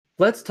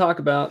Let's talk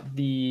about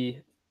the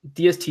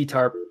DST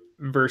tarp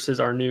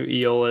versus our new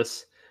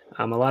Aeolus.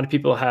 A lot of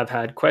people have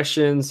had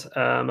questions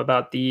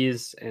about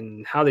these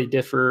and how they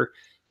differ,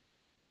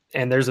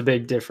 and there's a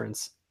big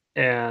difference.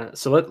 And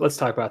so let's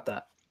talk about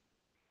that.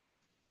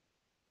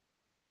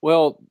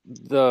 Well,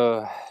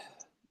 they're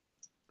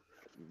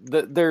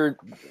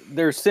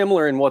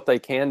similar in what they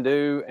can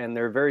do, and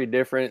they're very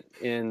different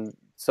in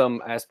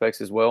some aspects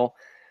as well.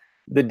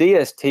 The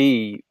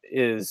DST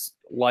is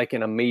like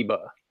an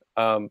amoeba.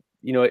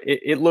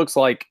 It looks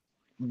like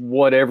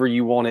whatever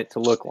you want it to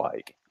look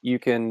like. You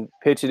can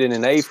pitch it in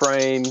an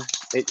A-frame.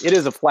 It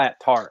is a flat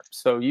tarp,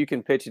 so you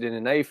can pitch it in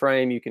an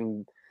A-frame. You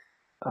can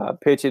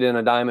pitch it in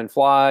a diamond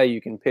fly.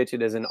 You can pitch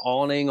it as an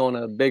awning on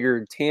a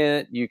bigger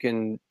tent. You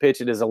can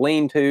pitch it as a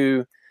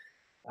lean-to.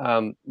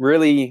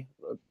 Really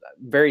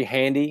very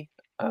handy.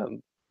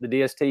 The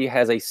DST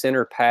has a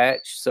center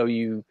patch, so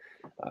you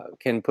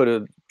can put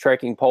a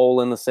trekking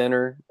pole in the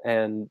center.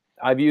 And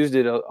I've used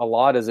it a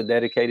lot as a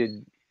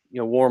dedicated,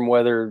 warm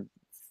weather,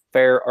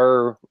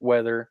 fairer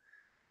weather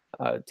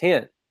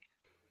tent.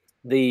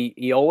 The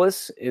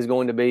Aeolus is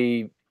going to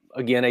be,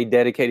 again, a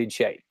dedicated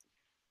shade.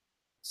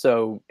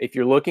 So if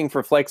you're looking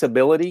for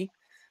flexibility,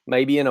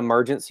 maybe an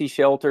emergency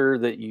shelter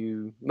that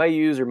you may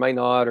use or may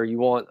not, or you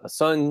want a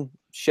sun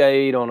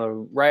shade on a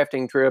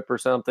rafting trip or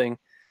something,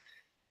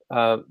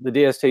 the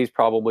DST is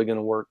probably going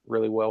to work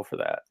really well for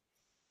that.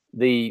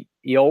 The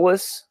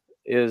Aeolus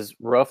is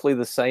roughly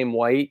the same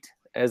weight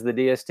as the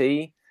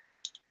DST.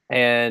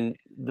 And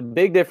the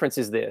big difference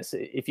is this.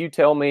 If you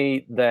tell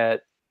me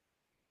that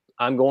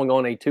I'm going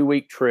on a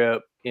 2-week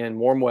trip in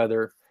warm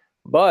weather,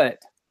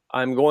 but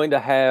I'm going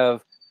to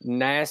have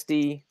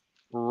nasty,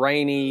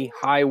 rainy,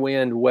 high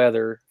wind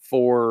weather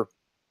for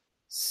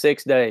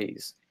 6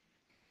 days,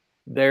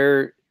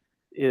 there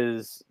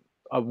is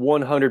a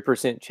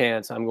 100%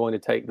 chance I'm going to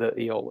take the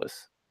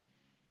Aeolus.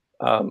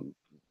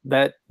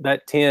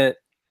 That tent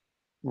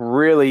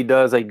really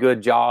does a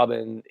good job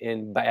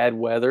in bad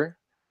weather.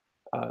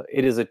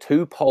 It is a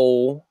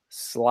 2-pole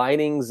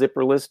sliding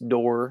zipperless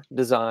door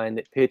design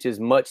that pitches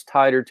much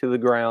tighter to the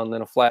ground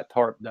than a flat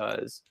tarp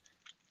does.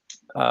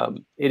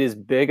 It is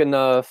big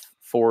enough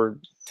for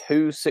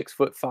 2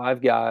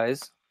 6'5"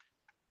 guys.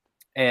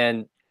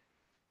 And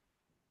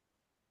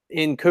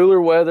in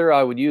cooler weather,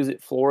 I would use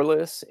it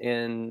floorless.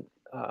 In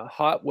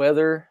hot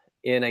weather,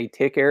 in a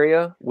tick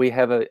area, we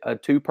have a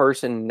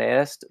 2-person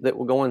nest that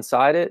will go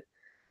inside it.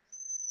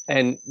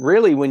 And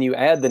really, when you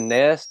add the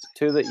nest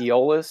to the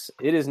Aeolus,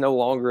 it is no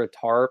longer a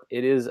tarp.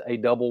 It is a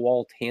double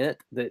wall tent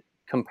that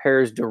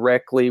compares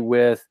directly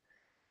with,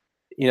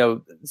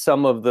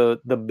 some of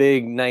the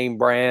big name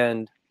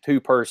brand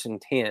 2-person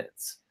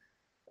tents.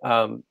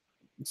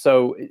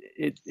 So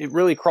it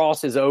really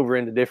crosses over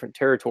into different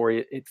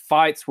territory. It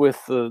fights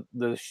with the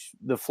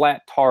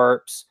flat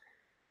tarps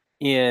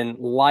in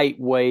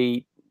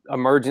lightweight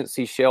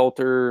emergency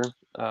shelter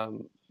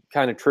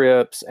kind of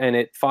trips, and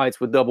it fights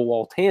with double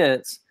wall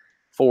tents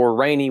for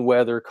rainy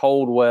weather,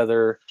 cold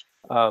weather,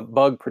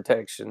 bug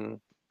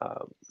protection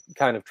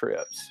kind of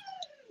trips.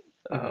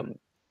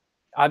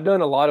 I've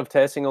done a lot of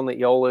testing on the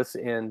Aeolus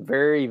in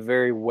very,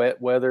 very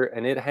wet weather,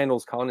 and it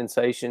handles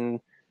condensation.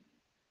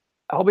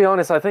 I'll be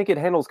honest, I think it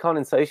handles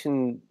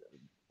condensation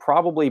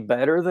probably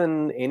better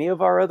than any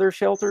of our other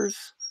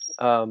shelters.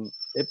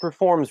 It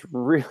performs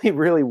really,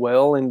 really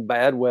well in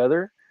bad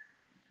weather.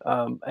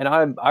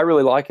 And I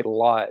really like it a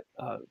lot.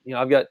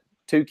 I've got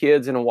 2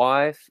 kids and a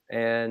wife,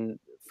 and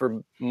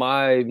for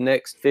my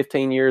next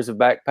 15 years of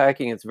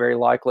backpacking, it's very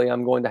likely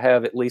I'm going to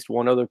have at least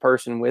one other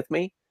person with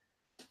me.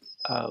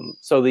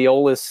 So the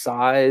Aeolus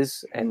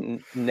size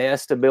and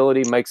nest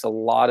ability makes a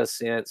lot of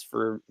sense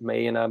for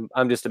me, and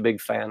I'm just a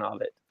big fan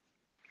of it.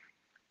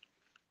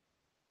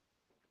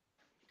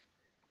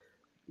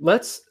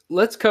 Let's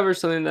cover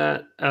something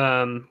that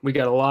we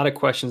got a lot of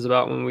questions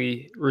about when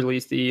we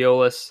released the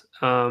Aeolus,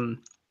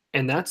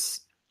 and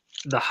that's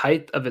the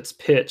height of its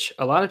pitch.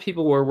 A lot of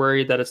people were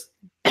worried that it's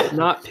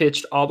not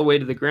pitched all the way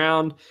to the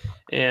ground,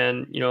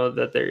 and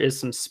that there is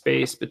some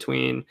space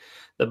between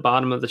the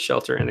bottom of the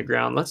shelter and the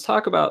ground. Let's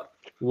talk about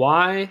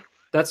why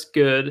that's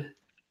good,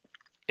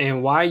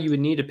 and why you would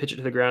need to pitch it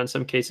to the ground in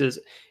some cases,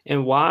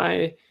 and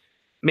why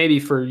maybe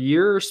for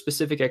your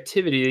specific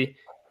activity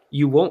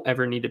you won't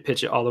ever need to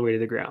pitch it all the way to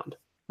the ground.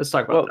 Let's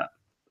talk about that.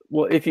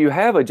 Well, if you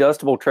have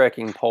adjustable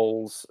trekking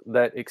poles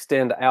that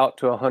extend out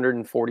to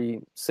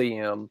 140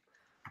 cm,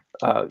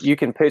 you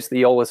can pitch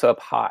the Aeolus up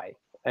high,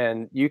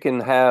 and you can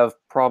have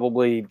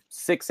probably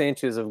 6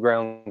 inches of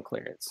ground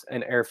clearance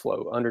and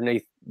airflow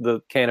underneath the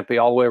canopy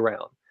all the way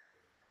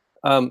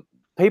around.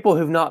 People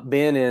who've not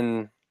been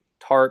in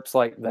tarps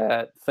like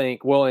that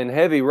think, well, in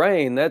heavy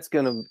rain, that's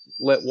going to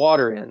let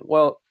water in.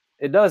 Well,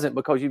 it doesn't,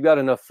 because you've got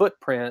enough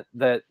footprint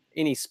that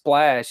any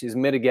splash is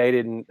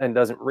mitigated and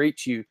doesn't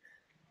reach you.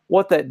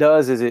 What that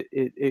does is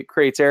it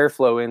creates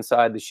airflow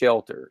inside the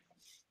shelter,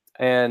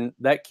 and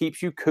that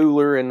keeps you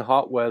cooler in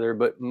hot weather,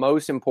 but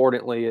most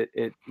importantly,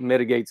 it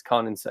mitigates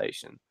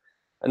condensation.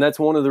 And that's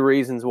one of the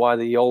reasons why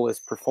the Aeolus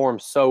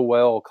performs so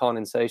well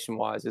condensation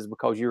wise, is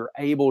because you're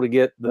able to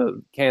get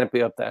the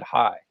canopy up that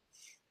high.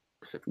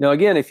 Now,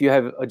 again, if you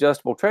have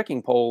adjustable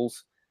trekking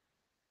poles,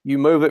 you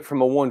move it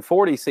from a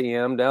 140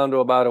 cm down to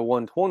about a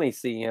 120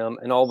 cm,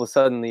 and all of a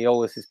sudden the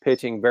Aeolus is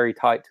pitching very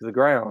tight to the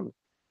ground,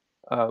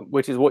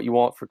 which is what you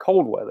want for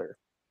cold weather,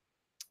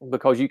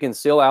 because you can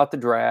seal out the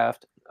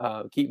draft,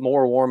 keep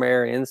more warm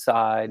air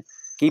inside,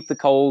 keep the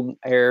cold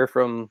air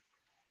from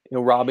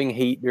robbing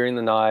heat during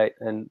the night,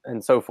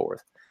 and so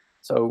forth.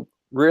 So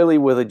really,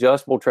 with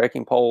adjustable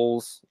trekking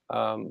poles,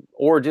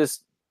 or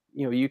just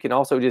you can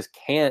also just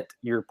cant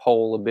your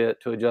pole a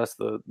bit to adjust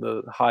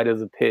the height of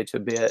the pitch a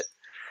bit.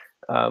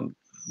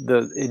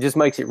 It just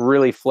makes it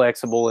really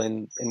flexible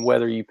in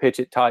whether you pitch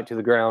it tight to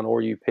the ground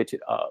or you pitch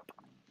it up.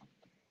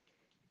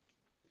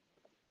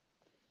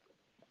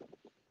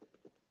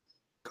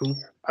 Cool.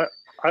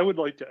 I would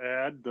like to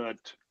add that,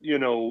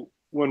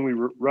 when we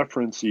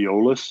reference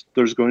Aeolus,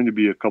 there's going to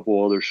be a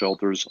couple other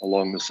shelters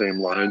along the same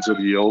lines of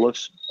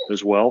Aeolus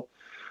as well.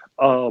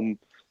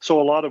 So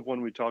a lot of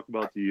when we talk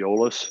about the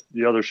Aeolus,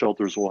 the other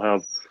shelters will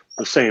have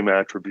the same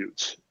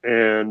attributes.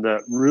 And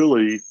that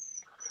really,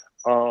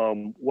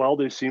 while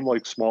they seem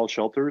like small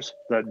shelters,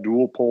 that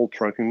dual pole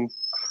trunking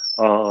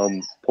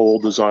pole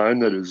design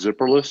that is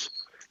zipperless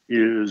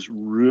is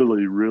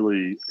really,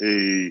 really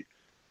a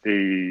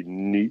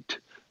neat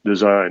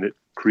design. It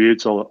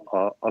creates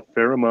a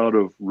fair amount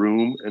of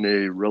room in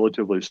a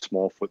relatively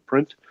small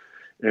footprint,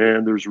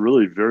 and there's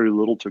really very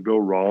little to go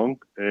wrong,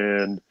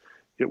 and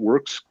it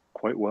works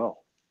quite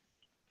well.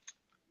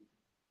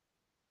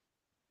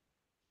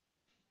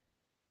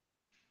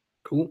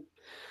 Cool.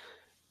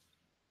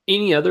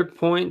 Any other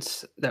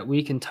points that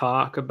we can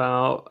talk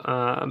about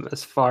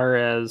as far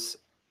as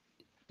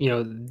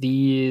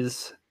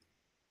these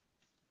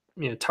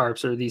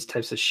tarps or these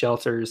types of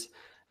shelters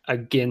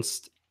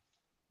against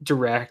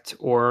direct,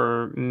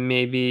 or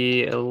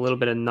maybe a little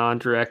bit of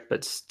non-direct,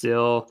 but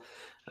still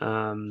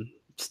kind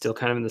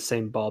of in the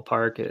same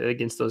ballpark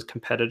against those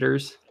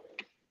competitors?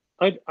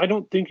 I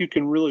don't think you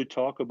can really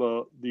talk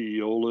about the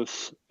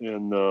Aeolus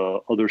and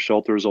other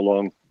shelters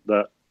along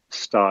that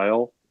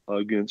style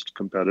against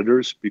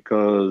competitors,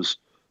 because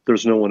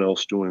there's no one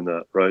else doing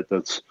that, right?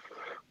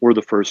 We're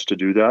the first to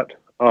do that.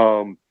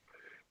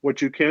 What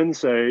you can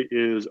say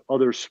is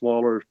other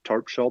smaller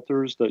tarp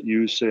shelters that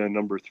use, say, a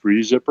number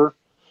 3 zipper,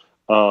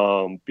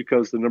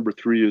 because the number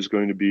 3 is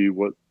going to be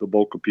what the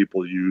bulk of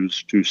people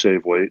use to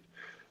save weight.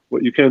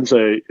 What you can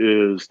say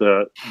is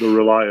that the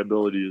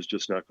reliability is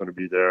just not going to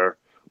be there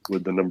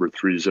with the number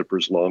 3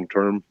 zippers long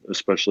term,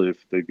 especially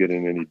if they get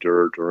in any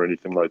dirt or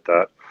anything like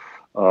that.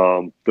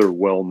 They're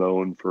well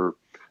known for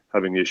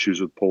having issues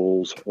with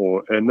poles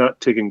and not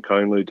taking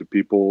kindly to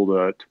people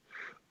that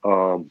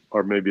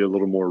are maybe a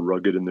little more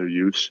rugged in their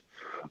use.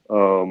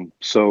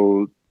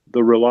 So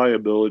the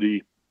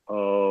reliability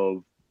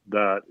of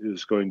that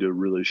is going to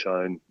really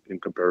shine in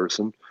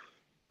comparison.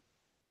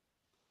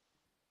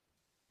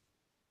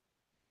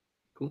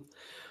 Cool.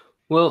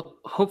 Well,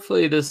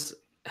 hopefully this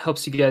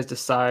helps you guys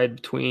decide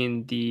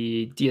between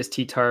the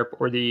DST tarp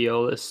or the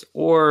Aeolus,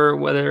 or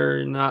whether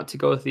or not to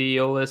go with the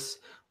Aeolus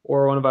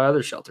or one of our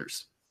other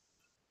shelters.